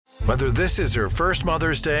Whether this is her first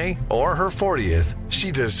Mother's Day or her 40th, she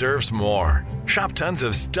deserves more. Shop tons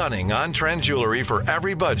of stunning on-trend jewelry for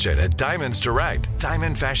every budget at Diamonds Direct.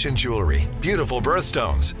 Diamond fashion jewelry, beautiful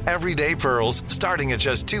birthstones, everyday pearls starting at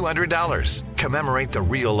just $200. Commemorate the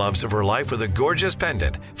real loves of her life with a gorgeous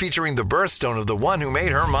pendant featuring the birthstone of the one who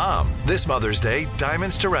made her mom. This Mother's Day,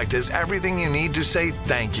 Diamonds Direct is everything you need to say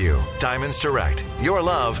thank you. Diamonds Direct. Your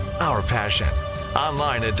love, our passion.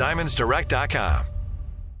 Online at diamondsdirect.com.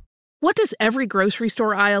 What does every grocery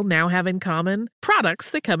store aisle now have in common? Products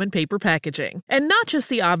that come in paper packaging. And not just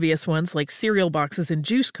the obvious ones like cereal boxes and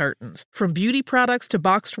juice cartons. From beauty products to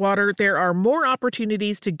boxed water, there are more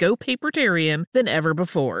opportunities to go papertarian than ever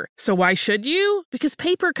before. So why should you? Because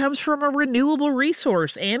paper comes from a renewable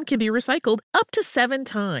resource and can be recycled up to 7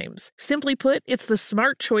 times. Simply put, it's the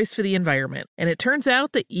smart choice for the environment. And it turns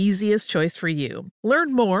out the easiest choice for you.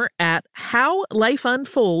 Learn more at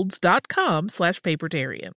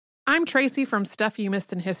howlifeunfolds.com/papertarian. I'm Tracy from Stuff You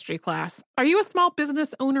Missed in History class. Are you a small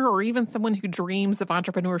business owner or even someone who dreams of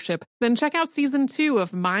entrepreneurship? Then check out Season 2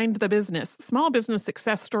 of Mind the Business, Small Business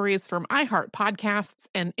Success Stories from iHeart Podcasts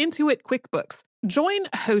and Intuit QuickBooks. Join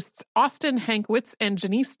hosts Austin Hankwitz and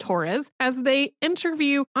Janice Torres as they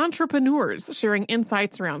interview entrepreneurs sharing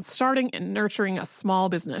insights around starting and nurturing a small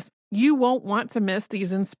business. You won't want to miss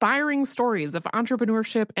these inspiring stories of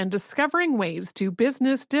entrepreneurship and discovering ways to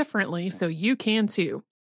business differently so you can too.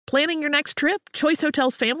 Planning your next trip? Choice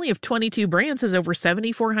Hotels' family of 22 brands has over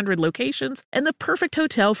 7,400 locations and the perfect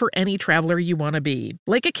hotel for any traveler you want to be.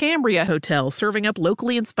 Like a Cambria hotel serving up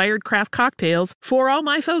locally inspired craft cocktails for all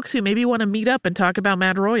my folks who maybe want to meet up and talk about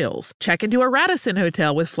Mad Royals. Check into a Radisson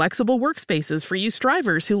hotel with flexible workspaces for you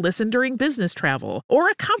strivers who listen during business travel. Or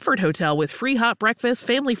a Comfort hotel with free hot breakfast,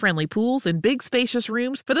 family-friendly pools, and big spacious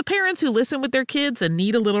rooms for the parents who listen with their kids and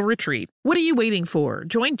need a little retreat. What are you waiting for?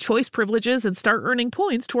 Join Choice Privileges and start earning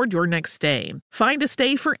points toward your next stay. Find a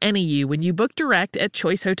stay for any you when you book direct at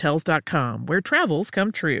choicehotels.com, where travels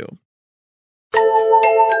come true.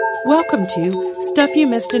 Welcome to Stuff You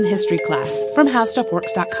Missed in History class from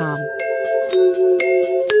HowStuffWorks.com.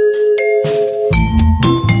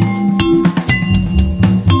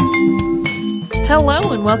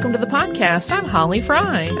 Hello and welcome to the podcast. I'm Holly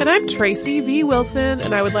Fry. And I'm Tracy V. Wilson,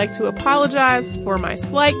 and I would like to apologize for my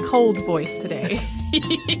slight cold voice today.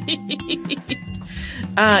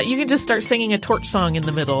 You can just start singing a torch song in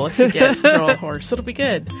the middle if you get real hoarse. It'll be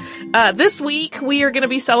good. This week, we are going to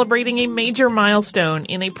be celebrating a major milestone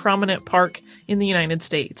in a prominent park in the United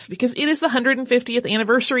States because it is the 150th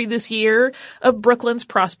anniversary this year of Brooklyn's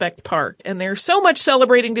Prospect Park. And there's so much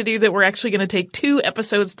celebrating to do that we're actually going to take 2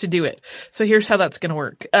 episodes to do it. So here's how that's going to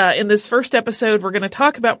work. In this first episode, we're going to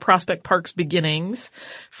talk about Prospect Park's beginnings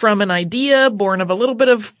from an idea born of a little bit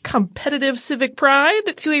of competitive civic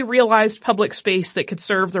pride to a realized public space that could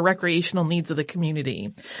serve the recreational needs of the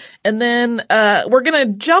community. And then we're going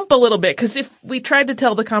to jump a little bit because if we tried to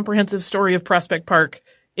tell the comprehensive story of Prospect Park,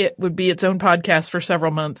 it would be its own podcast for several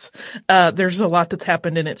months. There's a lot that's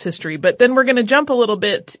happened in its history. But then we're going to jump a little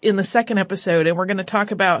bit in the second episode, and we're going to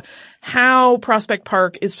talk about how Prospect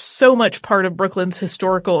Park is so much part of Brooklyn's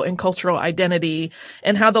historical and cultural identity,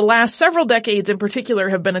 and how the last several decades in particular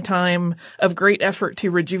have been a time of great effort to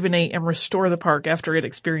rejuvenate and restore the park after it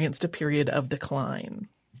experienced a period of decline.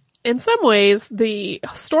 In some ways, the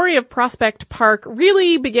story of Prospect Park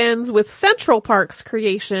really begins with Central Park's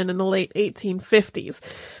creation in the late 1850s.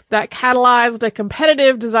 That catalyzed a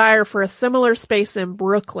competitive desire for a similar space in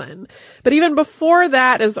Brooklyn. But even before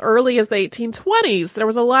that, as early as the 1820s, there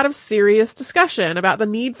was a lot of serious discussion about the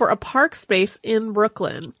need for a park space in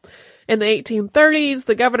Brooklyn. In the 1830s,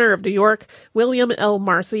 the governor of New York, William L.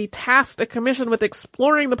 Marcy, tasked a commission with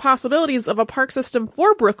exploring the possibilities of a park system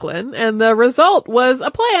for Brooklyn, and the result was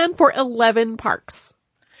a plan for 11 parks.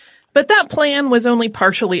 But that plan was only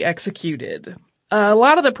partially executed. A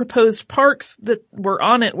lot of the proposed parks that were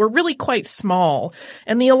on it were really quite small,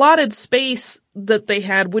 and the allotted space that they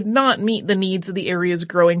had would not meet the needs of the area's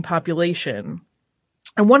growing population.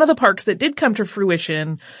 And one of the parks that did come to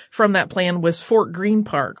fruition from that plan was Fort Greene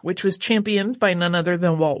Park, which was championed by none other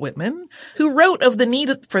than Walt Whitman, who wrote of the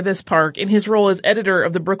need for this park in his role as editor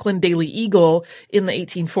of the Brooklyn Daily Eagle in the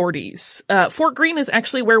 1840s. Fort Greene is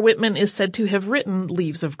actually where Whitman is said to have written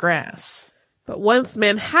Leaves of Grass. But once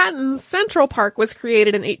Manhattan's Central Park was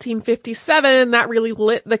created in 1857, that really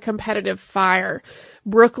lit the competitive fire.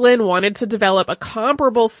 Brooklyn wanted to develop a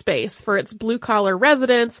comparable space for its blue-collar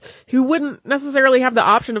residents who wouldn't necessarily have the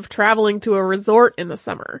option of traveling to a resort in the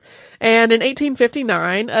summer. And in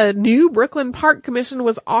 1859, a new Brooklyn Park Commission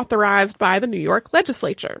was authorized by the New York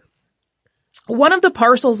legislature. One of the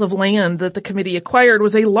parcels of land that the committee acquired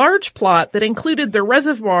was a large plot that included the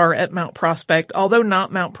reservoir at Mount Prospect, although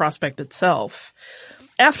not Mount Prospect itself.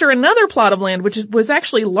 After another plot of land, which was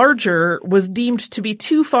actually larger, was deemed to be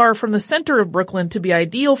too far from the center of Brooklyn to be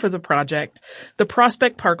ideal for the project, the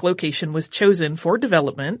Prospect Park location was chosen for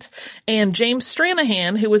development, and James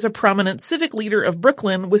Stranahan, who was a prominent civic leader of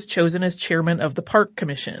Brooklyn, was chosen as chairman of the Park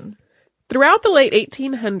Commission. Throughout the late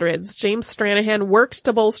 1800s, James Stranahan worked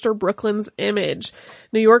to bolster Brooklyn's image.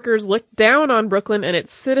 New Yorkers looked down on Brooklyn and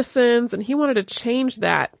its citizens, and he wanted to change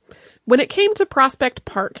that. When it came to Prospect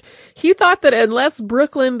Park, he thought that unless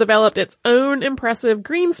Brooklyn developed its own impressive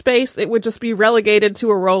green space, it would just be relegated to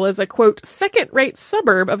a role as a, quote, second-rate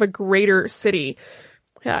suburb of a greater city.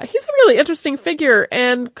 Yeah, he's a really interesting figure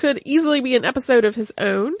and could easily be an episode of his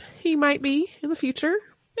own. He might be in the future.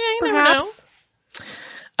 Yeah, you perhaps. never know.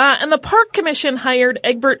 And the Park Commission hired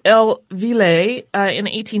Egbert L. Ville in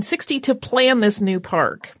 1860 to plan this new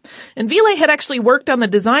park. And Ville had actually worked on the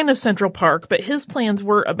design of Central Park, but his plans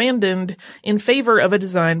were abandoned in favor of a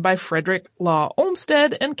design by Frederick Law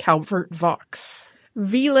Olmsted and Calvert Vaux.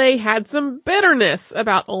 Ville had some bitterness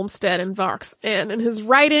about Olmsted and Vaux, and in his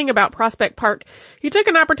writing about Prospect Park, he took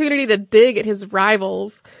an opportunity to dig at his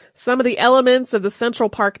rivals. Some of the elements of the Central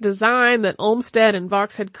Park design that Olmsted and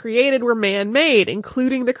Vaux had created were man-made,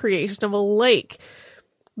 including the creation of a lake.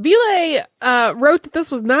 Ville wrote that this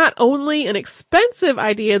was not only an expensive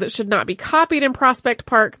idea that should not be copied in Prospect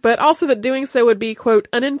Park, but also that doing so would be, quote,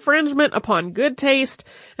 an infringement upon good taste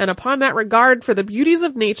and upon that regard for the beauties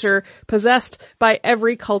of nature possessed by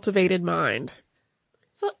every cultivated mind.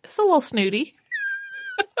 It's a little snooty.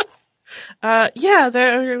 Yeah,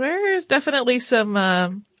 there's definitely some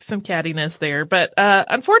cattiness there, but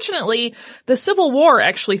unfortunately, the Civil War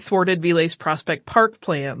actually thwarted Ville's Prospect Park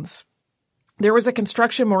plans. There was a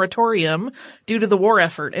construction moratorium due to the war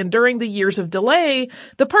effort, and during the years of delay,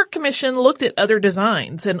 the Park Commission looked at other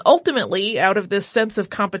designs, and ultimately, out of this sense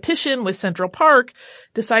of competition with Central Park,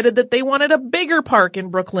 decided that they wanted a bigger park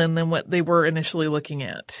in Brooklyn than what they were initially looking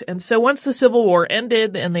at. And so once the Civil War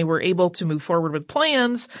ended and they were able to move forward with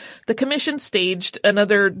plans, the commission staged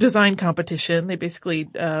another design competition. They basically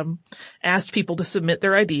asked people to submit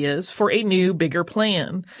their ideas for a new, bigger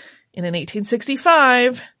plan. And in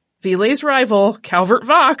 1865, Ville's rival, Calvert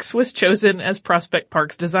Vaux, was chosen as Prospect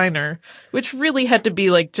Park's designer, which really had to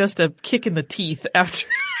be like just a kick in the teeth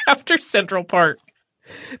after Central Park.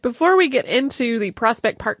 Before we get into the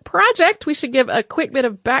Prospect Park project, we should give a quick bit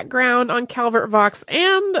of background on Calvert Vaux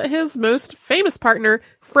and his most famous partner,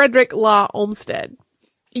 Frederick Law Olmsted.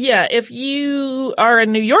 Yeah, if you are a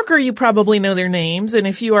New Yorker, you probably know their names, and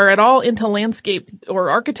if you are at all into landscape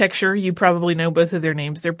or architecture, you probably know both of their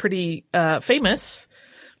names. They're pretty famous.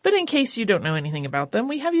 But in case you don't know anything about them,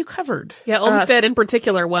 we have you covered. Yeah, Olmsted in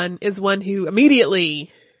particular is one who immediately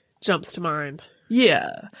jumps to mind. Yeah,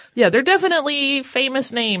 they're definitely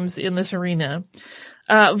famous names in this arena.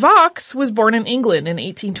 Vaux was born in England in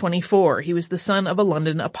 1824. He was the son of a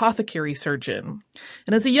London apothecary surgeon.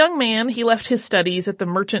 And as a young man, he left his studies at the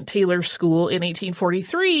Merchant Taylors' School in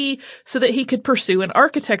 1843 so that he could pursue an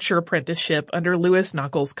architecture apprenticeship under Lewis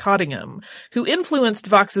Nockels Cottingham, who influenced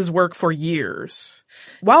Vaux's work for years.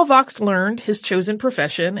 While Vaux learned his chosen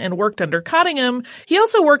profession and worked under Cottingham, he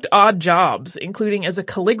also worked odd jobs, including as a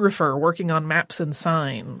calligrapher working on maps and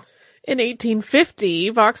signs. In 1850,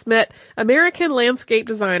 Vaux met American landscape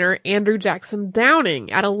designer Andrew Jackson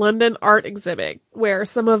Downing at a London art exhibit, where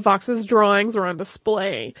some of Vaux's drawings were on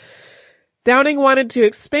display. Downing wanted to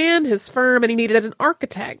expand his firm and he needed an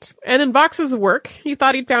architect. And in Vaux's work, he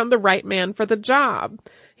thought he'd found the right man for the job.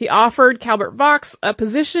 He offered Calvert Vaux a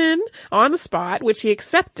position on the spot, which he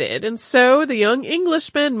accepted, and so the young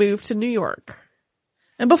Englishman moved to New York.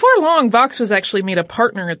 And before long, Vaux was actually made a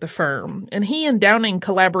partner at the firm, and he and Downing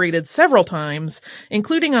collaborated several times,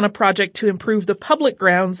 including on a project to improve the public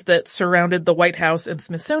grounds that surrounded the White House and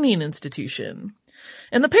Smithsonian Institution.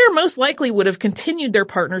 And the pair most likely would have continued their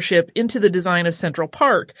partnership into the design of Central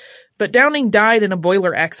Park, but Downing died in a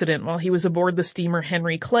boiler accident while he was aboard the steamer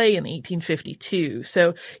Henry Clay in 1852.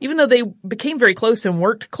 So even though they became very close and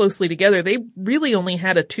worked closely together, they really only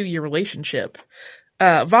had a 2-year relationship.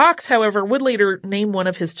 Vaux, however, would later name one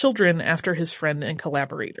of his children after his friend and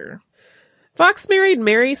collaborator. Vaux married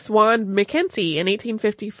Mary Swan McKenty in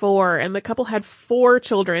 1854, and the couple had 4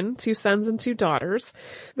 children, 2 sons and 2 daughters.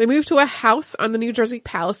 They moved to a house on the New Jersey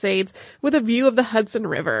Palisades with a view of the Hudson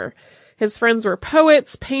River. His friends were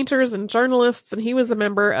poets, painters, and journalists, and he was a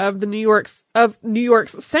member of New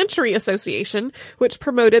York's Century Association, which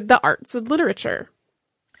promoted the arts and literature.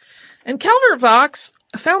 And Calvert Vaux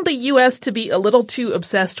found the U.S. to be a little too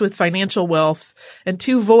obsessed with financial wealth and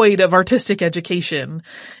too void of artistic education.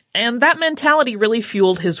 And that mentality really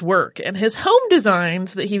fueled his work, and his home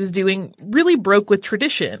designs that he was doing really broke with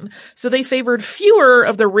tradition. So they favored fewer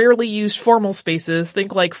of the rarely used formal spaces,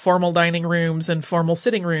 think like formal dining rooms and formal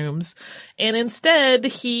sitting rooms. And instead,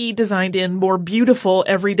 he designed in more beautiful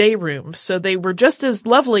everyday rooms. So they were just as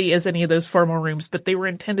lovely as any of those formal rooms, but they were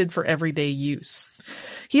intended for everyday use.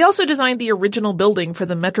 He also designed the original building for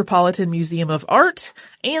the Metropolitan Museum of Art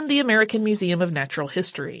and the American Museum of Natural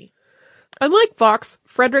History. Unlike Vaux,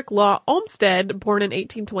 Frederick Law Olmsted, born in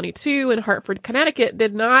 1822 in Hartford, Connecticut,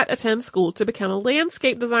 did not attend school to become a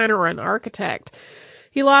landscape designer or an architect.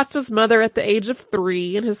 He lost his mother at the age of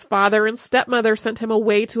 3, and his father and stepmother sent him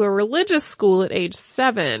away to a religious school at age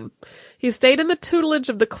 7. He stayed in the tutelage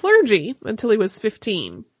of the clergy until he was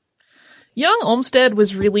 15. Young Olmsted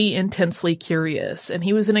was really intensely curious, and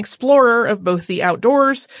he was an explorer of both the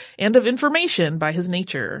outdoors and of information by his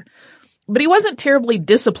nature. But he wasn't terribly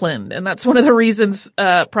disciplined, and that's one of the reasons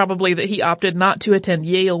probably that he opted not to attend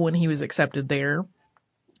Yale when he was accepted there.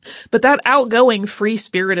 But that outgoing free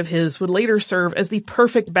spirit of his would later serve as the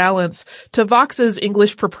perfect balance to Vaux's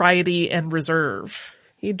English propriety and reserve.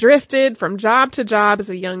 He drifted from job to job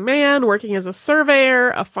as a young man, working as a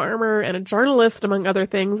surveyor, a farmer, and a journalist, among other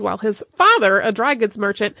things, while his father, a dry goods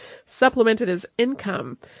merchant, supplemented his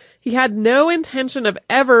income. He had no intention of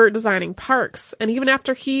ever designing parks, and even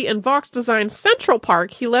after he and Vaux designed Central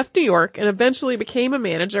Park, he left New York and eventually became a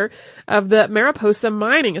manager of the Mariposa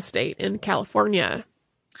mining estate in California.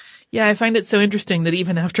 Yeah, I find it so interesting that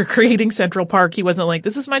even after creating Central Park, he wasn't like,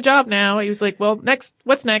 this is my job now. He was like, well, next,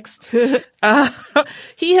 what's next?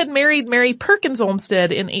 He had married Mary Perkins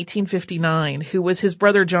Olmsted in 1859, who was his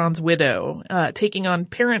brother John's widow, taking on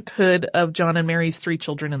parenthood of John and Mary's 3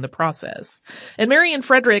 children in the process. And Mary and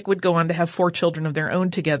Frederick would go on to have 4 children of their own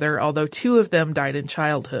together, although 2 of them died in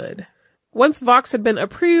childhood. Once Vaux had been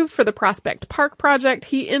approved for the Prospect Park project,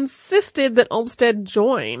 he insisted that Olmsted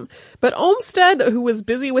join. But Olmsted, who was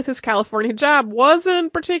busy with his California job,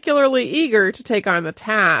 wasn't particularly eager to take on the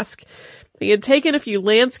task. He had taken a few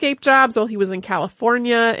landscape jobs while he was in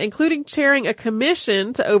California, including chairing a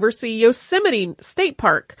commission to oversee Yosemite State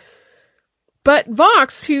Park. But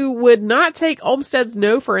Vaux, who would not take Olmsted's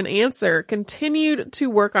no for an answer, continued to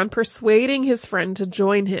work on persuading his friend to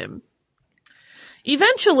join him.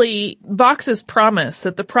 Eventually, Vaux's promise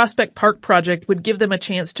that the Prospect Park project would give them a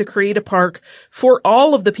chance to create a park for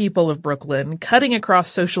all of the people of Brooklyn, cutting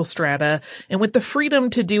across social strata, and with the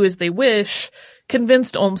freedom to do as they wish,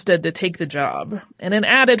 convinced Olmsted to take the job. And an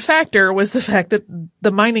added factor was the fact that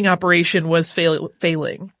the mining operation was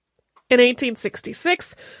failing. In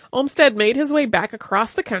 1866, Olmsted made his way back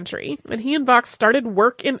across the country, and he and Vaux started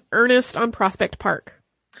work in earnest on Prospect Park.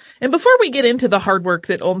 And before we get into the hard work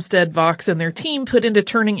that Olmsted, Vaux, and their team put into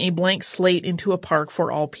turning a blank slate into a park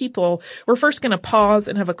for all people, we're first going to pause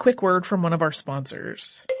and have a quick word from one of our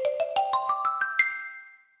sponsors.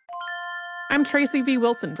 I'm Tracy V.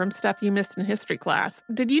 Wilson from Stuff You Missed in History Class.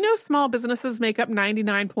 Did you know small businesses make up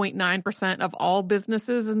 99.9% of all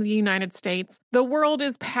businesses in the United States? The world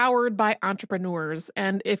is powered by entrepreneurs,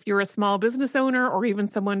 and if you're a small business owner or even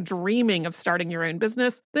someone dreaming of starting your own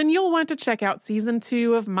business, then you'll want to check out Season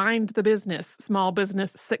 2 of Mind the Business, Small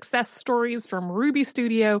Business Success Stories from Ruby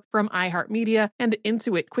Studio, from iHeartMedia, and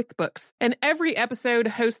Intuit QuickBooks. And every episode,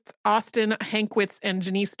 hosts Austin Hankwitz and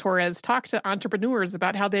Janice Torres talk to entrepreneurs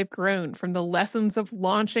about how they've grown from the lessons of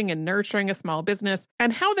launching and nurturing a small business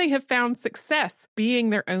and how they have found success being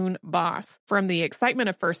their own boss. From the excitement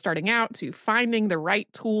of first starting out to finding the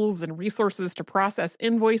right tools and resources to process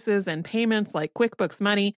invoices and payments like QuickBooks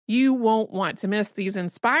Money, you won't want to miss these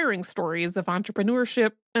inspiring stories of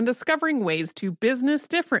entrepreneurship and discovering ways to business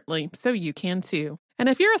differently so you can too. And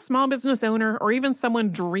if you're a small business owner or even someone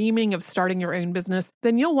dreaming of starting your own business,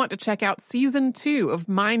 then you'll want to check out Season 2 of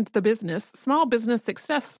Mind the Business, Small Business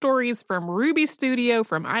Success Stories from Ruby Studio,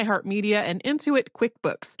 from iHeartMedia, and Intuit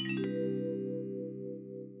QuickBooks.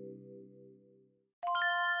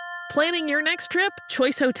 Planning your next trip?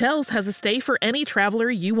 Choice Hotels has a stay for any traveler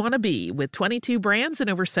you want to be, with 22 brands and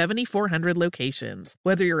over 7,400 locations.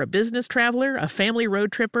 Whether you're a business traveler, a family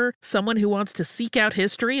road tripper, someone who wants to seek out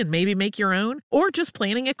history and maybe make your own, or just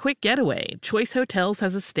planning a quick getaway, Choice Hotels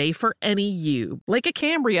has a stay for any you. Like a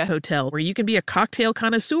Cambria Hotel, where you can be a cocktail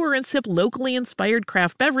connoisseur and sip locally inspired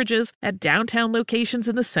craft beverages at downtown locations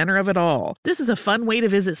in the center of it all. This is a fun way to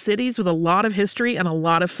visit cities with a lot of history and a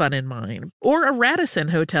lot of fun in mind. Or a Radisson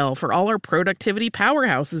Hotel for all our productivity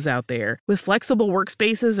powerhouses out there. With flexible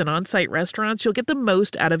workspaces and on-site restaurants, you'll get the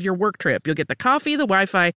most out of your work trip. You'll get the coffee, the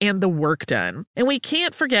Wi-Fi, and the work done. And we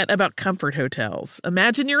can't forget about comfort hotels.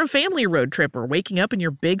 Imagine you're a family road tripper waking up in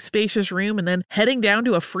your big spacious room and then heading down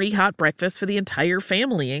to a free hot breakfast for the entire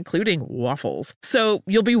family, including waffles. So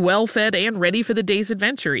you'll be well fed and ready for the day's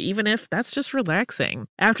adventure, even if that's just relaxing.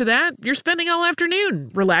 After that, you're spending all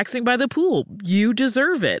afternoon relaxing by the pool. You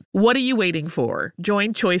deserve it. What are you waiting for?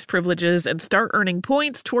 Join Choice Privileges and start earning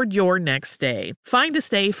points toward your next stay. Find a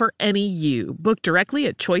stay for any you. Book directly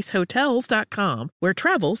at choicehotels.com, where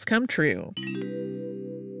travels come true.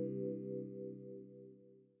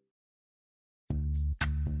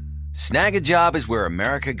 Snag a Job is where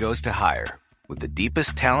America goes to hire, with the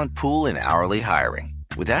deepest talent pool in hourly hiring.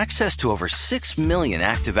 With access to over 6 million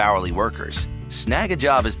active hourly workers, Snag a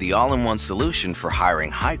Job is the all-in-one solution for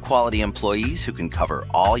hiring high-quality employees who can cover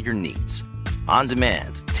all your needs. On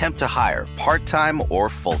demand, temp to hire, part-time or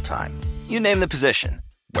full-time. You name the position.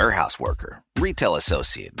 Warehouse worker, retail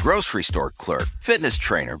associate, grocery store clerk, fitness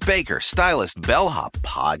trainer, baker, stylist, bellhop,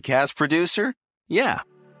 podcast producer. Yeah,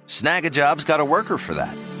 Snag a Job's got a worker for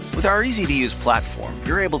that. With our easy-to-use platform,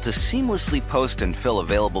 you're able to seamlessly post and fill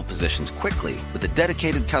available positions quickly with a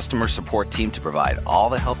dedicated customer support team to provide all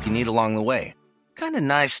the help you need along the way. Kind of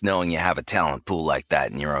nice knowing you have a talent pool like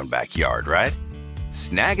that in your own backyard, right?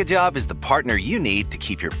 Snag a Job is the partner you need to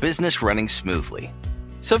keep your business running smoothly.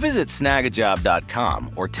 So visit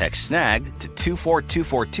snagajob.com or text SNAG to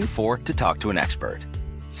 242424 to talk to an expert.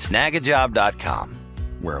 Snagajob.com,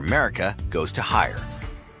 where America goes to hire.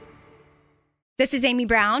 This is Amy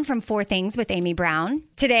Brown from 4 Things with Amy Brown.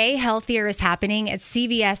 Today, Healthier is happening at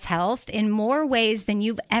CVS Health in more ways than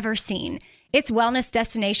you've ever seen. It's wellness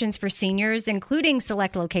destinations for seniors, including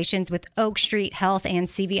select locations with Oak Street Health and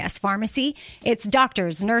CVS Pharmacy. It's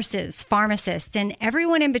doctors, nurses, pharmacists, and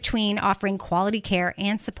everyone in between offering quality care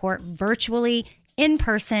and support virtually, in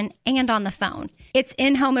person, and on the phone. It's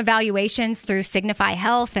in-home evaluations through Signify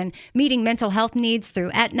Health and meeting mental health needs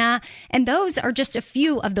through Aetna. And those are just a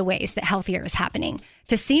few of the ways that Healthier is happening.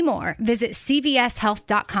 To see more, visit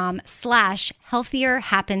cvshealth.com/healthier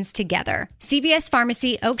happens together. CVS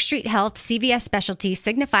Pharmacy, Oak Street Health, CVS Specialty,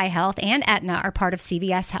 Signify Health, and Aetna are part of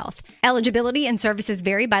CVS Health. Eligibility and services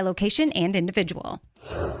vary by location and individual.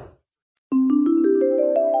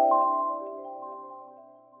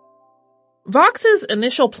 Vox's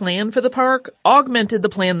initial plan for the park augmented the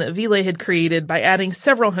plan that Ville had created by adding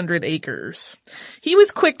several hundred acres. He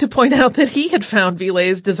was quick to point out that he had found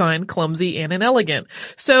Ville's design clumsy and inelegant,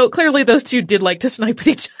 so clearly those two did like to snipe at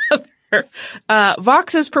each other.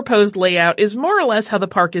 Vox's proposed layout is more or less how the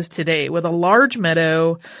park is today, with a large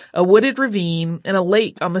meadow, a wooded ravine, and a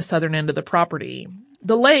lake on the southern end of the property.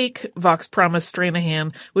 The lake, Vox promised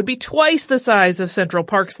Stranahan, would be twice the size of Central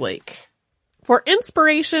Park's lake. For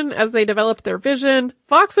inspiration as they developed their vision,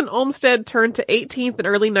 Vox and Olmsted turned to 18th and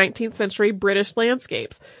early 19th century British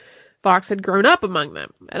landscapes. Vox had grown up among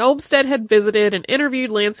them, and Olmsted had visited and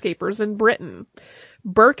interviewed landscapers in Britain.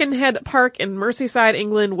 Birkenhead Park in Merseyside,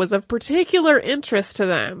 England was of particular interest to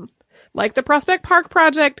them. Like the Prospect Park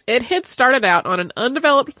project, it had started out on an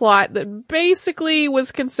undeveloped plot that basically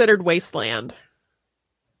was considered wasteland.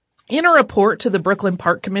 In a report to the Brooklyn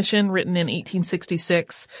Park Commission written in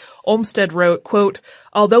 1866, Olmsted wrote, quote,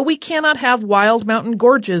 "Although we cannot have wild mountain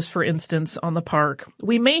gorges, for instance, on the park,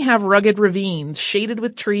 we may have rugged ravines shaded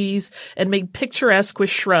with trees and made picturesque with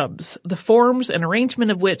shrubs, the forms and arrangement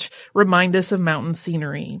of which remind us of mountain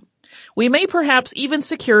scenery. We may perhaps even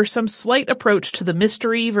secure some slight approach to the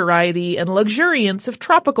mystery, variety, and luxuriance of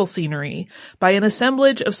tropical scenery by an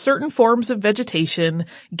assemblage of certain forms of vegetation,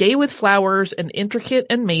 gay with flowers and intricate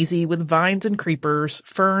and mazy with vines and creepers,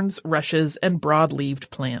 ferns, rushes, and broad-leaved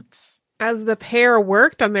plants." As the pair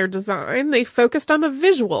worked on their design, they focused on the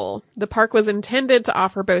visual. The park was intended to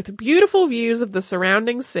offer both beautiful views of the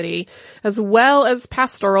surrounding city as well as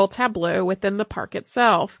pastoral tableau within the park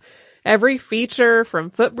itself. Every feature, from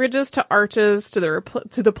footbridges to arches to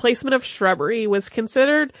the placement of shrubbery, was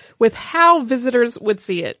considered with how visitors would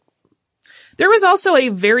see it. There was also a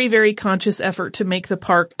very, very conscious effort to make the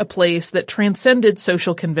park a place that transcended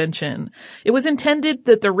social convention. It was intended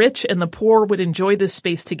that the rich and the poor would enjoy this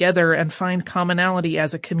space together and find commonality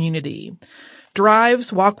as a community.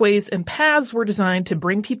 Drives, walkways, and paths were designed to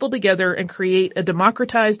bring people together and create a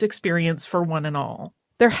democratized experience for one and all.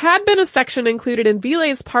 There had been a section included in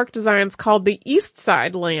Ville's park designs called the East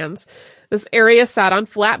Side Lands. This area sat on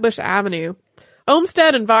Flatbush Avenue.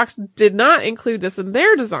 Olmsted and Vox did not include this in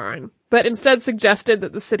their design, but instead suggested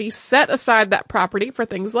that the city set aside that property for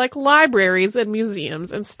things like libraries and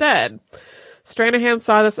museums instead. Stranahan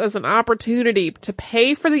saw this as an opportunity to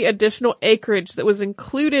pay for the additional acreage that was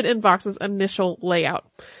included in Vox's initial layout.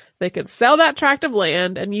 They could sell that tract of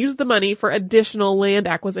land and use the money for additional land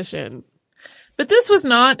acquisition. But this was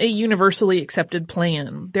not a universally accepted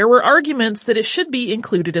plan. There were arguments that it should be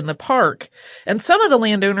included in the park, and some of the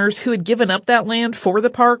landowners who had given up that land for the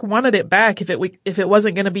park wanted it back if it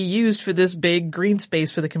wasn't going to be used for this big green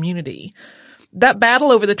space for the community. That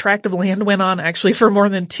battle over the tract of land went on actually for more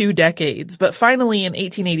than 2 decades, but finally in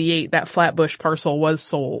 1888 that Flatbush parcel was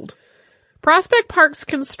sold. Prospect Park's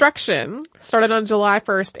construction started on July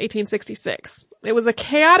 1st, 1866. It was a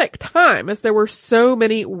chaotic time as there were so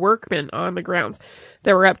many workmen on the grounds.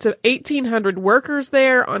 There were up to 1,800 workers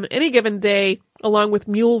there on any given day, along with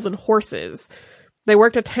mules and horses. They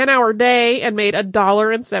worked a 10-hour day and made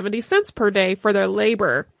 $1.70 per day for their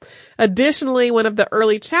labor. Additionally, one of the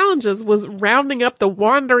early challenges was rounding up the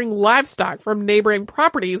wandering livestock from neighboring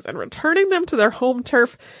properties and returning them to their home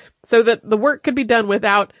turf so that the work could be done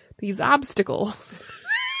without these obstacles.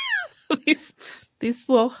 these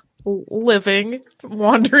little living,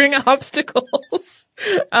 wandering obstacles.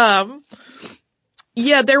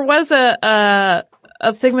 Yeah, there was a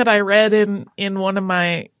thing that I read in one of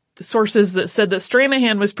my sources that said that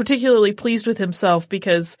Stranahan was particularly pleased with himself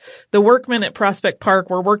because the workmen at Prospect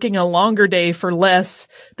Park were working a longer day for less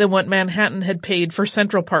than what Manhattan had paid for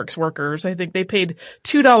Central Park's workers. I think they paid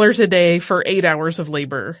 $2 a day for 8 hours of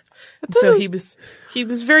labor. So he was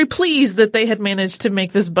very pleased that they had managed to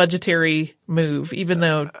make this budgetary move, even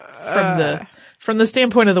though from the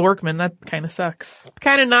standpoint of the workmen, that kind of sucks.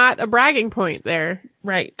 Kind of not a bragging point there.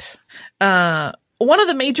 Right. One of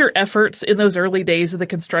the major efforts in those early days of the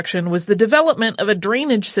construction was the development of a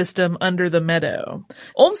drainage system under the meadow.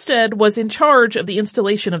 Olmsted was in charge of the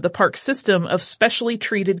installation of the park's system of specially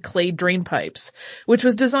treated clay drain pipes, which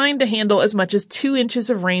was designed to handle as much as 2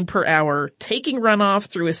 inches of rain per hour, taking runoff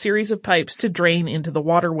through a series of pipes to drain into the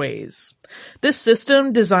waterways. This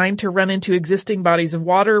system, designed to run into existing bodies of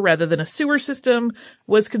water rather than a sewer system,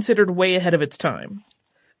 was considered way ahead of its time.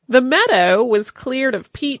 The meadow was cleared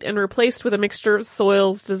of peat and replaced with a mixture of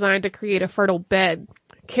soils designed to create a fertile bed.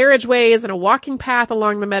 Carriageways and a walking path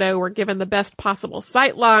along the meadow were given the best possible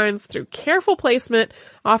sight lines through careful placement,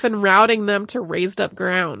 often routing them to raised up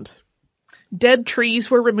ground. Dead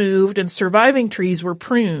trees were removed and surviving trees were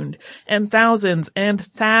pruned, and thousands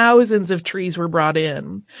of trees were brought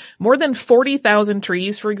in. More than 40,000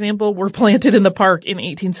 trees, for example, were planted in the park in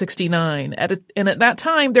 1869. And at that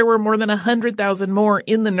time, there were more than 100,000 more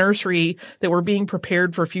in the nursery that were being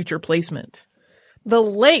prepared for future placement. The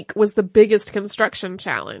lake was the biggest construction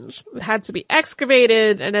challenge. It had to be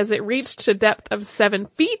excavated, and as it reached a depth of 7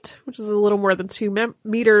 feet, which is a little more than 2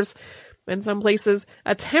 meters, in some places,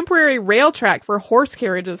 a temporary rail track for horse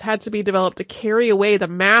carriages had to be developed to carry away the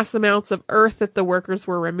mass amounts of earth that the workers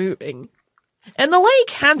were removing. And the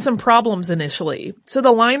lake had some problems initially. So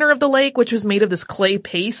the liner of the lake, which was made of this clay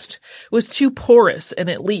paste, was too porous and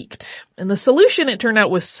it leaked. And the solution, it turned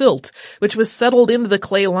out, was silt, which was settled into the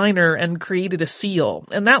clay liner and created a seal.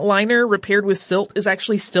 And that liner, repaired with silt, is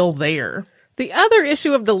actually still there. The other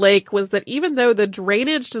issue of the lake was that even though the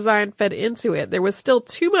drainage design fed into it, there was still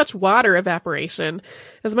too much water evaporation,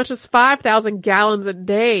 as much as 5,000 gallons a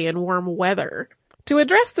day in warm weather. To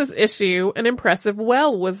address this issue, an impressive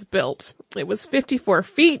well was built. It was 54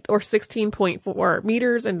 feet, or 16.4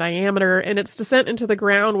 meters in diameter, and its descent into the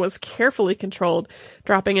ground was carefully controlled,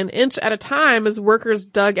 dropping an inch at a time as workers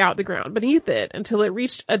dug out the ground beneath it until it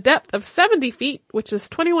reached a depth of 70 feet, which is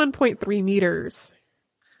 21.3 meters.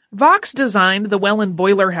 Vox designed the well and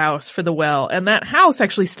boiler house for the well, and that house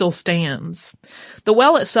actually still stands. The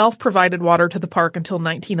well itself provided water to the park until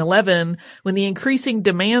 1911, when the increasing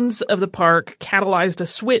demands of the park catalyzed a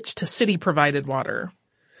switch to city-provided water.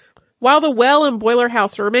 While the well and boiler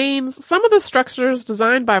house remains, some of the structures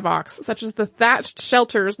designed by Vox, such as the thatched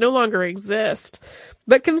shelters, no longer exist.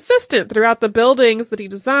 But consistent throughout the buildings that he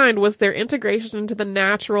designed was their integration into the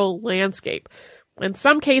natural landscape. In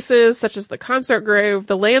some cases, such as the Concert Grove,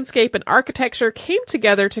 the landscape and architecture came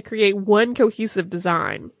together to create one cohesive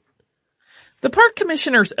design. The park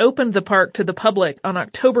commissioners opened the park to the public on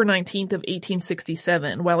October 19th of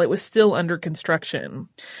 1867 while it was still under construction.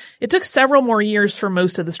 It took several more years for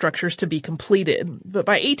most of the structures to be completed, but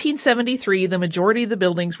by 1873 the majority of the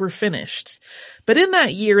buildings were finished. But in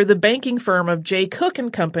that year, the banking firm of J. Cook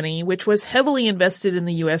 & Company, which was heavily invested in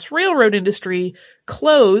the U.S. railroad industry,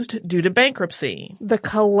 closed due to bankruptcy. The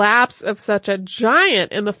collapse of such a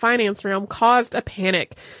giant in the finance realm caused a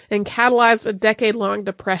panic and catalyzed a decade-long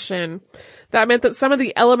depression. That meant that some of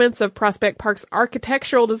the elements of Prospect Park's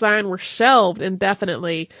architectural design were shelved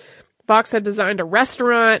indefinitely. Fox had designed a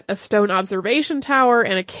restaurant, a stone observation tower,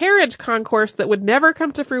 and a carriage concourse that would never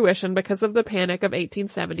come to fruition because of the Panic of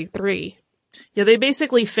 1873. Yeah, they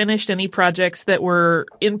basically finished any projects that were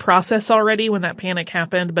in process already when that panic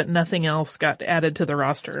happened, but nothing else got added to the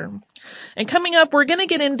roster. And coming up, we're going to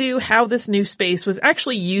get into how this new space was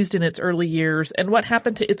actually used in its early years and what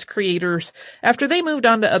happened to its creators after they moved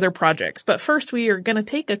on to other projects. But first, we are going to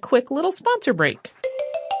take a quick little sponsor break.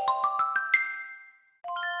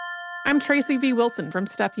 I'm Tracy V. Wilson from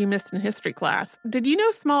Stuff You Missed in History Class. Did you know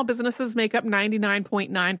small businesses make up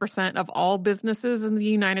 99.9% of all businesses in the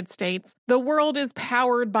United States? The world is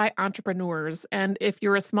powered by entrepreneurs, and if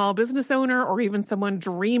you're a small business owner or even someone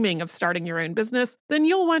dreaming of starting your own business, then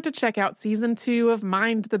you'll want to check out Season 2 of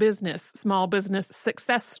Mind the Business, small business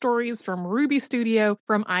success stories from Ruby Studio,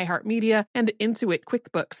 from iHeartMedia, and Intuit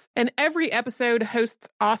QuickBooks. And every episode, hosts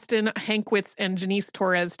Austin Hankwitz and Janice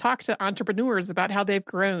Torres talk to entrepreneurs about how they've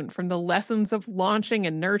grown from the lessons of launching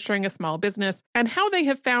and nurturing a small business and how they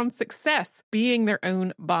have found success being their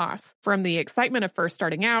own boss. From the excitement of first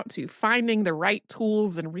starting out to finding the right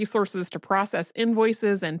tools and resources to process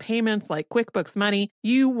invoices and payments like QuickBooks Money,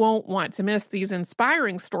 you won't want to miss these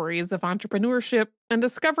inspiring stories of entrepreneurship and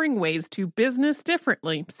discovering ways to business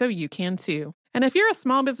differently so you can too. And if you're a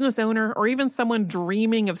small business owner or even someone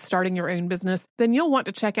dreaming of starting your own business, then you'll want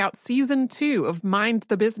to check out Season 2 of Mind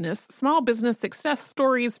the Business, small business success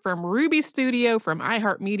stories from Ruby Studio, from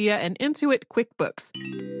iHeartMedia, and Intuit QuickBooks.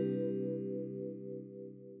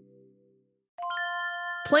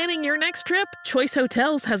 Planning your next trip? Choice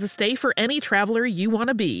Hotels has a stay for any traveler you want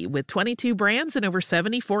to be, with 22 brands and over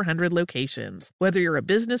 7,400 locations. Whether you're a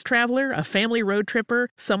business traveler, a family road tripper,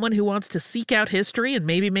 someone who wants to seek out history and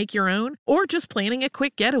maybe make your own, or just planning a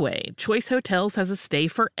quick getaway, Choice Hotels has a stay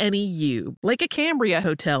for any you. Like a Cambria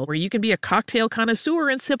Hotel, where you can be a cocktail connoisseur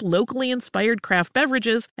and sip locally inspired craft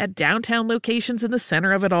beverages at downtown locations in the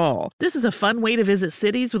center of it all. This is a fun way to visit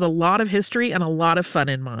cities with a lot of history and a lot of fun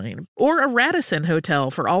in mind. Or a Radisson Hotel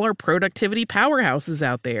for all our productivity powerhouses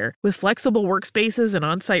out there. With flexible workspaces and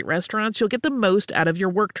on-site restaurants, you'll get the most out of your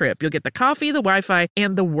work trip. You'll get the coffee, the Wi-Fi,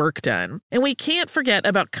 and the work done. And we can't forget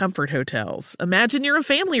about Comfort Hotels. Imagine you're a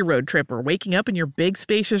family road tripper, waking up in your big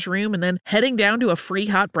spacious room and then heading down to a free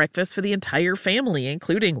hot breakfast for the entire family,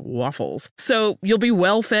 including waffles. So you'll be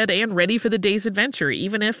well fed and ready for the day's adventure,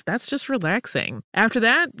 even if that's just relaxing. After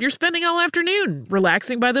that, you're spending all afternoon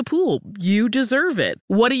relaxing by the pool. You deserve it.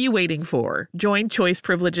 What are you waiting for? Join Choice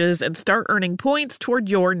Privileges and start earning points toward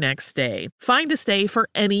your next stay. Find a stay for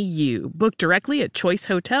any you. Book directly at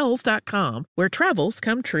choicehotels.com, where travels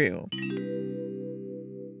come true.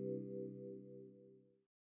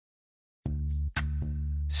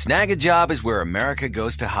 Snag a Job is where America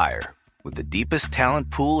goes to hire, with the deepest talent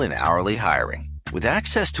pool in hourly hiring. With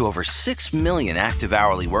access to over 6 million active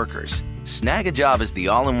hourly workers, Snag a Job is the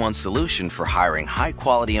all-in-one solution for hiring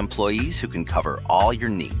high-quality employees who can cover all your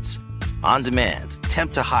needs. On demand,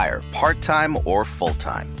 temp to hire, part-time or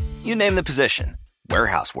full-time. You name the position.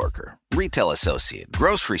 Warehouse worker, retail associate,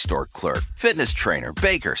 grocery store clerk, fitness trainer,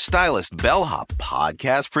 baker, stylist, bellhop,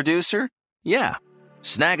 podcast producer. Yeah,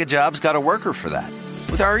 Snag a Job's got a worker for that.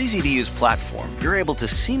 With our easy-to-use platform, you're able to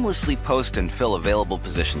seamlessly post and fill available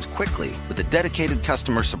positions quickly with a dedicated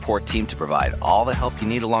customer support team to provide all the help you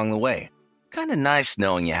need along the way. Kind of nice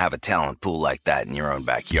knowing you have a talent pool like that in your own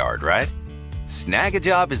backyard, right? Snag a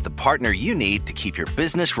Job is the partner you need to keep your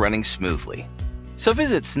business running smoothly. So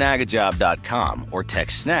visit snagajob.com or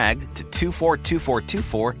text snag to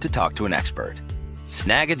 242424 to talk to an expert.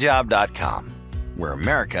 Snagajob.com, where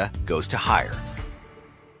America goes to hire.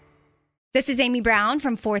 This is Amy Brown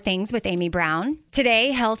from 4 Things with Amy Brown.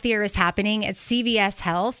 Today, healthier is happening at CVS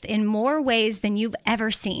Health in more ways than you've ever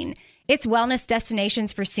seen. It's wellness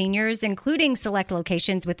destinations for seniors, including select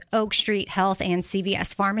locations with Oak Street Health and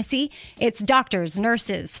CVS Pharmacy. It's doctors,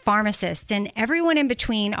 nurses, pharmacists, and everyone in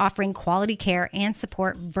between offering quality care and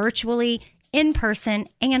support virtually, in person,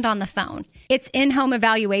 and on the phone. It's in-home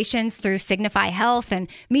evaluations through Signify Health and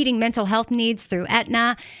meeting mental health needs through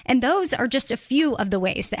Aetna. And those are just a few of the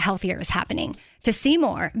ways that healthier is happening. To see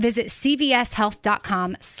more, visit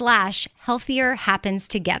cvshealth.com/healthier happens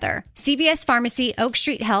together. CVS Pharmacy, Oak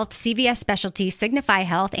Street Health, CVS Specialty, Signify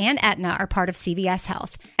Health, and Aetna are part of CVS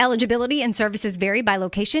Health. Eligibility and services vary by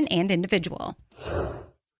location and individual.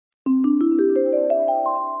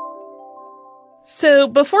 So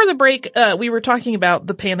before the break, we were talking about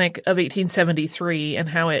the Panic of 1873 and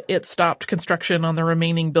how it stopped construction on the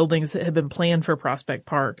remaining buildings that had been planned for Prospect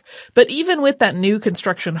Park. But even with that new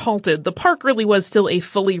construction halted, the park really was still a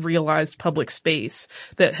fully realized public space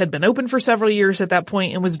that had been open for several years at that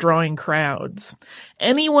point and was drawing crowds.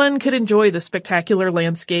 Anyone could enjoy the spectacular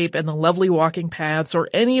landscape and the lovely walking paths or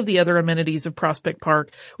any of the other amenities of Prospect Park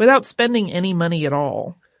without spending any money at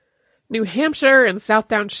all. New Hampshire and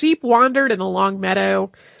Southdown sheep wandered in the long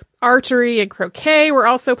meadow. Archery and croquet were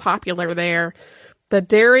also popular there. The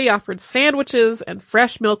dairy offered sandwiches and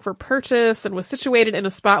fresh milk for purchase and was situated in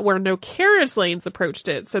a spot where no carriage lanes approached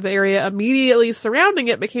it, so the area immediately surrounding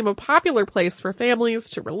it became a popular place for families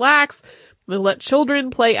to relax and let children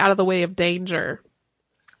play out of the way of danger.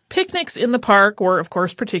 Picnics in the park were, of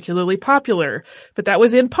course, particularly popular, but that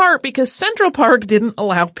was in part because Central Park didn't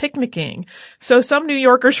allow picnicking. So some New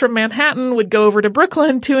Yorkers from Manhattan would go over to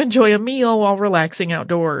Brooklyn to enjoy a meal while relaxing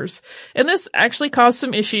outdoors. And this actually caused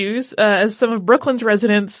some issues, as some of Brooklyn's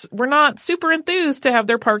residents were not super enthused to have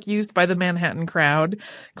their park used by the Manhattan crowd,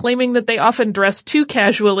 claiming that they often dressed too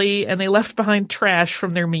casually and they left behind trash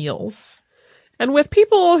from their meals. And with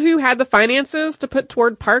people who had the finances to put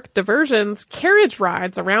toward park diversions, carriage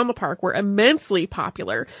rides around the park were immensely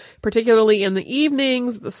popular, particularly in the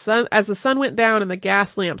evenings, as the sun went down and the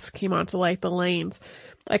gas lamps came on to light the lanes.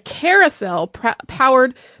 A carousel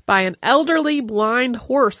powered by an elderly blind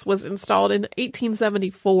horse was installed in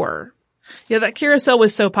 1874. Yeah, that carousel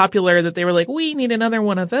was so popular that they were like, we need another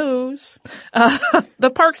one of those.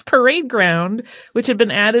 The park's parade ground, which had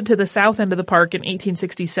been added to the south end of the park in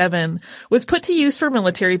 1867, was put to use for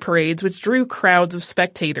military parades, which drew crowds of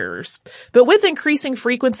spectators. But with increasing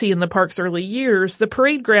frequency in the park's early years, the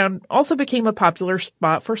parade ground also became a popular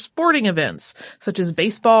spot for sporting events, such as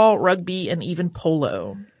baseball, rugby, and even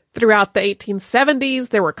polo. Throughout the 1870s,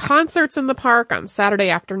 there were concerts in the park on Saturday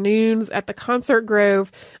afternoons at the Concert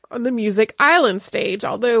Grove on the Music Island stage,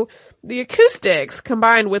 although the acoustics,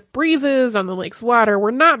 combined with breezes on the lake's water,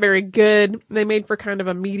 were not very good. They made for kind of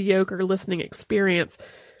a mediocre listening experience.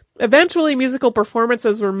 Eventually, musical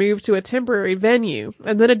performances were moved to a temporary venue,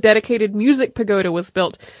 and then a dedicated music pagoda was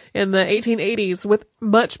built in the 1880s with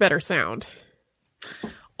much better sound.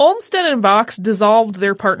 Olmsted and Vaux dissolved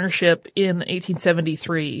their partnership in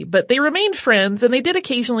 1873, but they remained friends and they did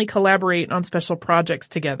occasionally collaborate on special projects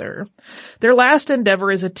together. Their last endeavor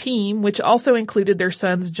as a team, which also included their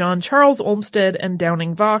sons John Charles Olmsted and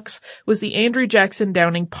Downing Vaux, was the Andrew Jackson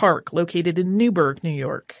Downing Park, located in Newburgh, New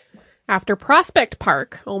York. After Prospect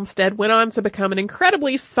Park, Olmsted went on to become an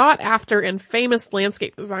incredibly sought-after and famous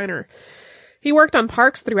landscape designer. He worked on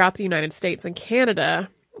parks throughout the United States and Canada.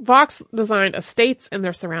 Vaux designed estates and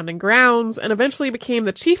their surrounding grounds and eventually became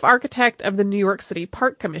the chief architect of the New York City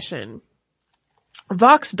Park Commission.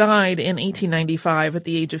 Vaux died in 1895 at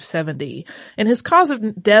the age of 70, and his cause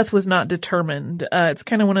of death was not determined. It's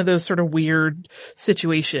kind of one of those sort of weird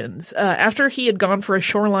situations. After he had gone for a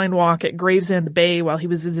shoreline walk at Gravesend Bay while he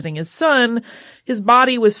was visiting his son, his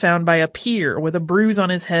body was found by a pier with a bruise on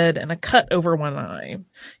his head and a cut over one eye.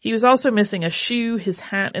 He was also missing a shoe, his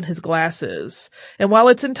hat, and his glasses. And while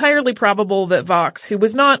it's entirely probable that Vaux, who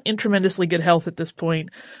was not in tremendously good health at this point,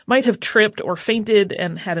 might have tripped or fainted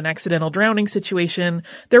and had an accidental drowning situation,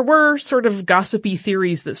 there were sort of gossipy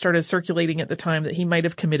theories that started circulating at the time that he might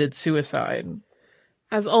have committed suicide.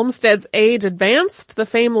 As Olmsted's age advanced, the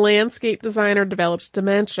famed landscape designer developed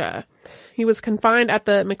dementia. He was confined at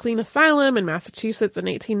the McLean Asylum in Massachusetts in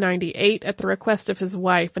 1898 at the request of his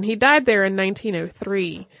wife, and he died there in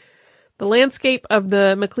 1903. The landscape of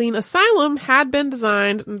the McLean Asylum had been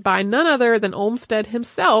designed by none other than Olmsted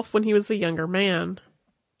himself when he was a younger man.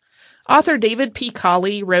 Author David P.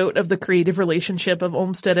 Colley wrote of the creative relationship of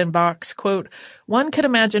Olmsted and Vaux, quote, "One could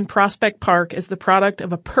imagine Prospect Park as the product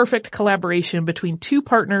of a perfect collaboration between two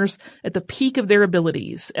partners at the peak of their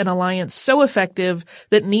abilities, an alliance so effective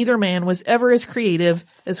that neither man was ever as creative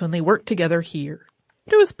as when they worked together here."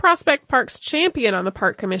 It was Prospect Park's champion on the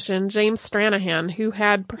Park Commission, James Stranahan, who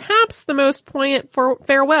had perhaps the most poignant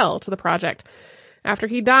farewell to the project. After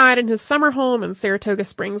he died in his summer home in Saratoga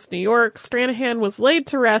Springs, New York, Stranahan was laid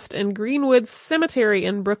to rest in Greenwood Cemetery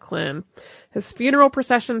in Brooklyn. His funeral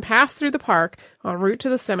procession passed through the park en route to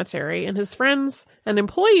the cemetery, and his friends and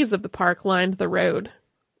employees of the park lined the road.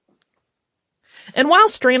 And while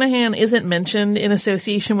Stranahan isn't mentioned in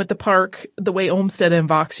association with the park the way Olmsted and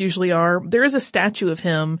Vaux usually are, there is a statue of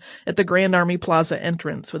him at the Grand Army Plaza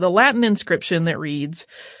entrance with a Latin inscription that reads,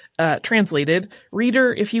 translated,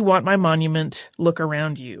 "Reader, if you want my monument, look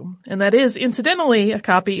around you." And that is, incidentally, a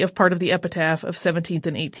copy of part of the epitaph of 17th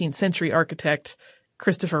and 18th century architect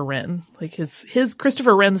Christopher Wren. Like his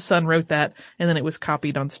Christopher Wren's son wrote that, and then it was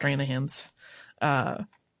copied on Stranahan's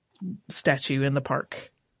statue in the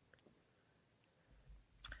park.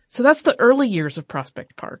 So that's the early years of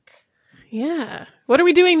Prospect Park. Yeah. What are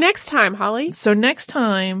we doing next time, Holly? So next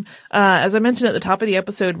time, as I mentioned at the top of the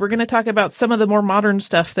episode, we're going to talk about some of the more modern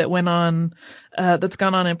stuff that went on, that's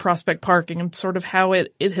gone on in Prospect Park, and sort of how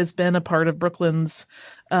it has been a part of Brooklyn's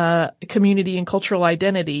community and cultural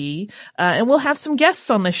identity. And we'll have some guests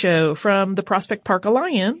on the show from the Prospect Park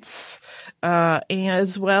Alliance.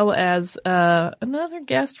 As well as another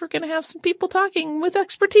guest. We're going to have some people talking with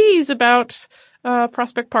expertise about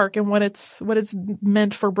Prospect Park and what it's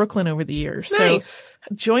meant for Brooklyn over the years. Nice.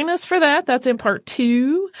 So join us for that. That's in part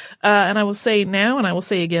 2. And I will say now, and I will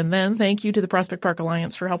say again then, thank you to the Prospect Park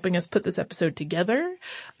Alliance for helping us put this episode together.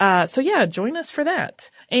 So yeah, join us for that.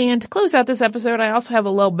 And to close out this episode, I also have a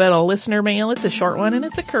little bit of listener mail. It's a short one and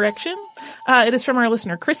it's a correction. It is from our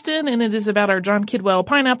listener, Kristen, and it is about our John Kidwell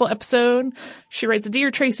pineapple episode. She writes, Dear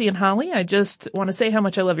Tracy and Holly, I just want to say how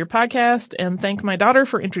much I love your podcast and thank my daughter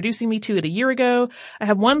for introducing me to it a year ago. I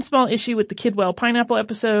have one small issue with the Kidwell pineapple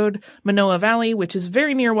episode, Manoa Valley, which is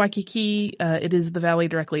very near Waikiki. It is the valley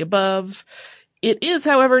directly above. It is,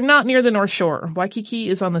 however, not near the North Shore. Waikiki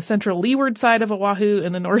is on the central leeward side of Oahu,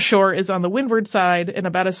 and the North Shore is on the windward side and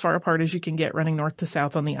about as far apart as you can get running north to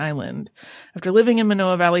south on the island. After living in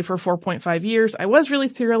Manoa Valley for 4.5 years, I was really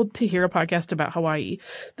thrilled to hear a podcast about Hawaii.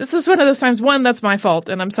 This is one of those times, one, that's my fault,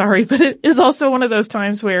 and I'm sorry, but it is also one of those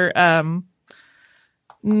times where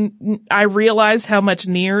I realize how much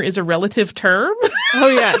near is a relative term. Oh,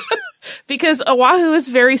 yeah. Because Oahu is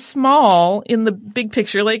very small in the big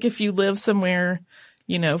picture. Like if you live somewhere,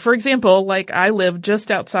 you know, for example, like I live just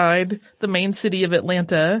outside the main city of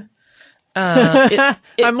Atlanta.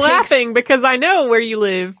 I'm laughing because I know where you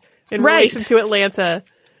live in relation to Atlanta.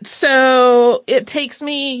 So it takes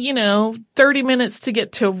me, you know, 30 minutes to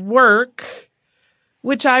get to work,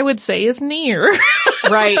 which I would say is near.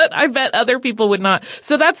 Right. But I bet other people would not.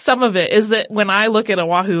 So that's some of it, is that when I look at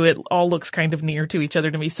Oahu, it all looks kind of near to each other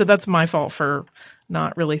to me. So that's my fault for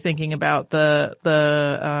not really thinking about the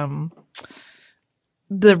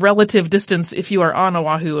relative distance if you are on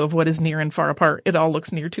Oahu of what is near and far apart. It all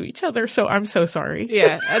looks near to each other. So I'm so sorry.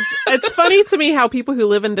 Yeah. It's funny to me how people who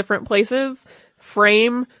live in different places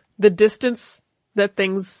frame the distance that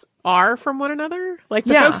things are from one another. Like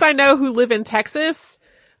the folks I know who live in Texas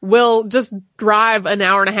will just drive an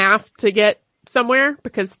hour and a half to get somewhere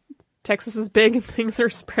because Texas is big and things are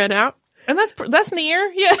spread out. And that's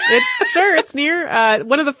near. Yeah. It's near.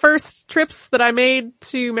 One of the first trips that I made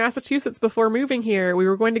to Massachusetts before moving here, we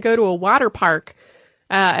were going to go to a water park.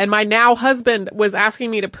 And my now husband was asking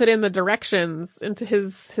me to put in the directions into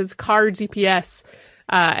his car GPS.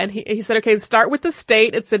 And he said, okay, start with the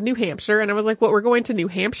state. It said New Hampshire. And I was like, what, we're going to New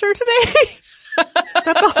Hampshire today?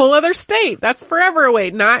 That's a whole other state. That's forever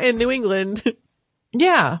away, not in New England.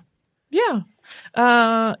 Yeah. Yeah.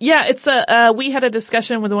 It's we had a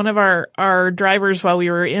discussion with one of our drivers while we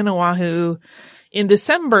were in Oahu in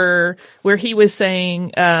December where he was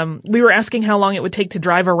saying, we were asking how long it would take to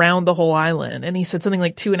drive around the whole island. And he said something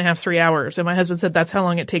like 2.5, 3 hours. And my husband said that's how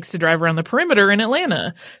long it takes to drive around the perimeter in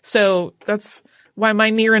Atlanta. So that's why my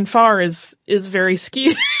near and far is very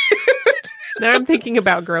skewed. Now I'm thinking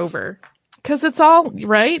about Grover. Cause it's all,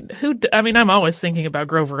 right? I'm always thinking about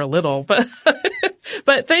Grover a little, but,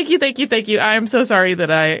 but thank you. I am so sorry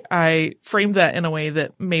that I framed that in a way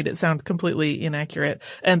that made it sound completely inaccurate.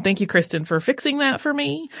 And thank you, Kristen, for fixing that for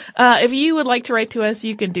me. If you would like to write to us,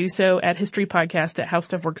 you can do so at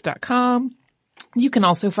historypodcast@howstuffworks.com. You can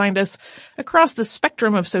also find us across the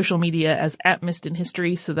spectrum of social media as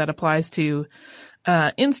 @MissedInHistory. So that applies to,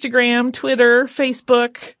 Instagram, Twitter,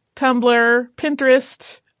 Facebook, Tumblr,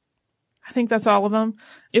 Pinterest. I think that's all of them.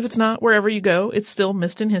 If it's not, wherever you go, it's still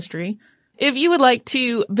Missed in History. If you would like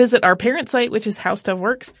to visit our parent site, which is How Stuff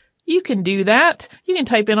Works, you can do that. You can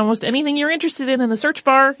type in almost anything you're interested in the search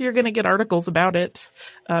bar. You're going to get articles about it,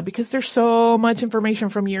 because there's so much information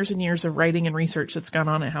from years and years of writing and research that's gone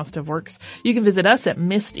on at How Stuff Works. You can visit us at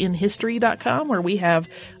missedinhistory.com, where we have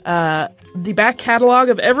the back catalog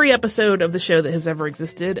of every episode of the show that has ever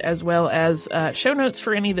existed, as well as show notes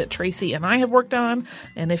for any that Tracy and I have worked on.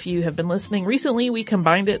 And if you have been listening recently, we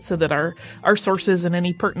combined it so that our sources and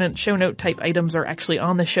any pertinent show note type items are actually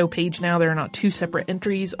on the show page now. They're not two separate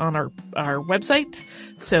entries on our website.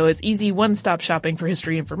 So it's easy one-stop shopping for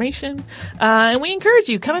history information. And we encourage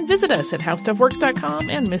you, come and visit us at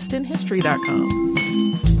howstuffworks.com and missedinhistory.com.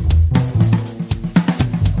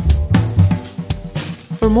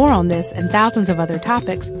 For more on this and thousands of other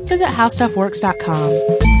topics, visit howstuffworks.com.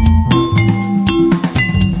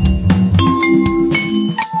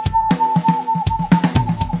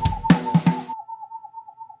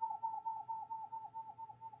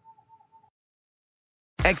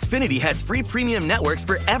 Xfinity has free premium networks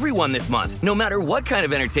for everyone this month, no matter what kind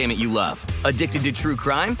of entertainment you love. Addicted to true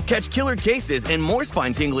crime? Catch killer cases and more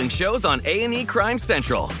spine-tingling shows on A&E Crime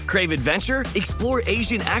Central. Crave adventure? Explore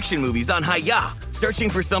Asian action movies on Hi-Ya.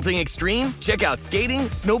 Searching for something extreme? Check out skating,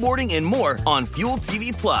 snowboarding, and more on Fuel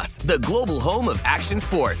TV Plus, the global home of action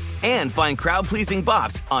sports. And find crowd-pleasing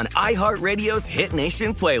bops on iHeartRadio's Hit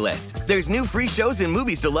Nation playlist. There's new free shows and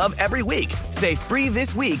movies to love every week. Say free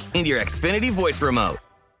this week in your Xfinity voice remote.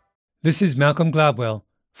 This is Malcolm Gladwell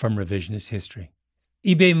from Revisionist History.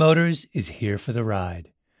 eBay Motors is here for the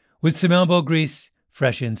ride. With some elbow grease,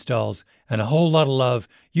 fresh installs, and a whole lot of love,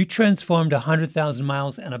 you transformed 100,000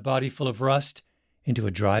 miles and a body full of rust into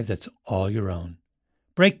a drive that's all your own.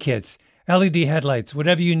 Brake kits, LED headlights,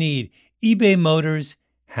 whatever you need, eBay Motors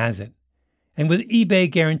has it. And with eBay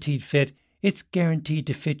Guaranteed Fit, it's guaranteed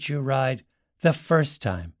to fit your ride the first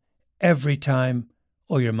time, every time,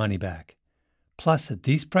 or your money back. Plus, at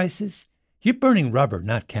these prices, you're burning rubber,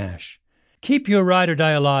 not cash. Keep your ride or die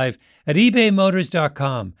alive at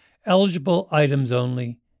ebaymotors.com. Eligible items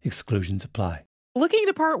only. Exclusions apply. Looking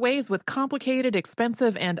to part ways with complicated,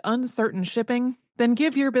 expensive, and uncertain shipping? Then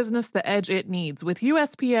give your business the edge it needs with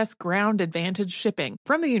USPS Ground Advantage shipping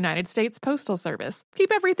from the United States Postal Service.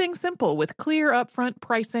 Keep everything simple with clear upfront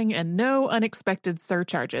pricing and no unexpected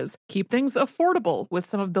surcharges. Keep things affordable with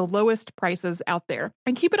some of the lowest prices out there.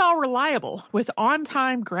 And keep it all reliable with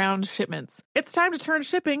on-time ground shipments. It's time to turn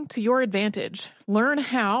shipping to your advantage. Learn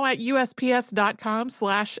how at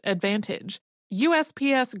USPS.com/advantage.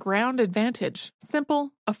 USPS Ground Advantage.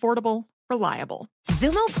 Simple, affordable, reliable.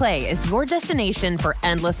 Xumo Play is your destination for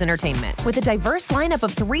endless entertainment. With a diverse lineup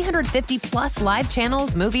of 350 plus live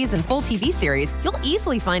channels, movies, and full TV series, you'll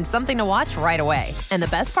easily find something to watch right away. And the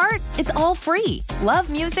best part? It's all free.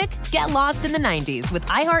 Love music? Get lost in the 90s with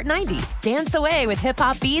iHeart 90s, dance away with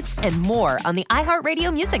hip-hop beats, and more on the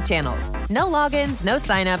iHeartRadio music channels. No logins, no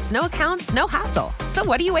signups, no accounts, no hassle. So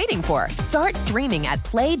what are you waiting for? Start streaming at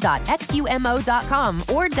play.xumo.com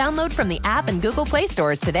or download from the app and Google Play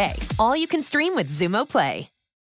stores today. All you can stream with Xumo Play.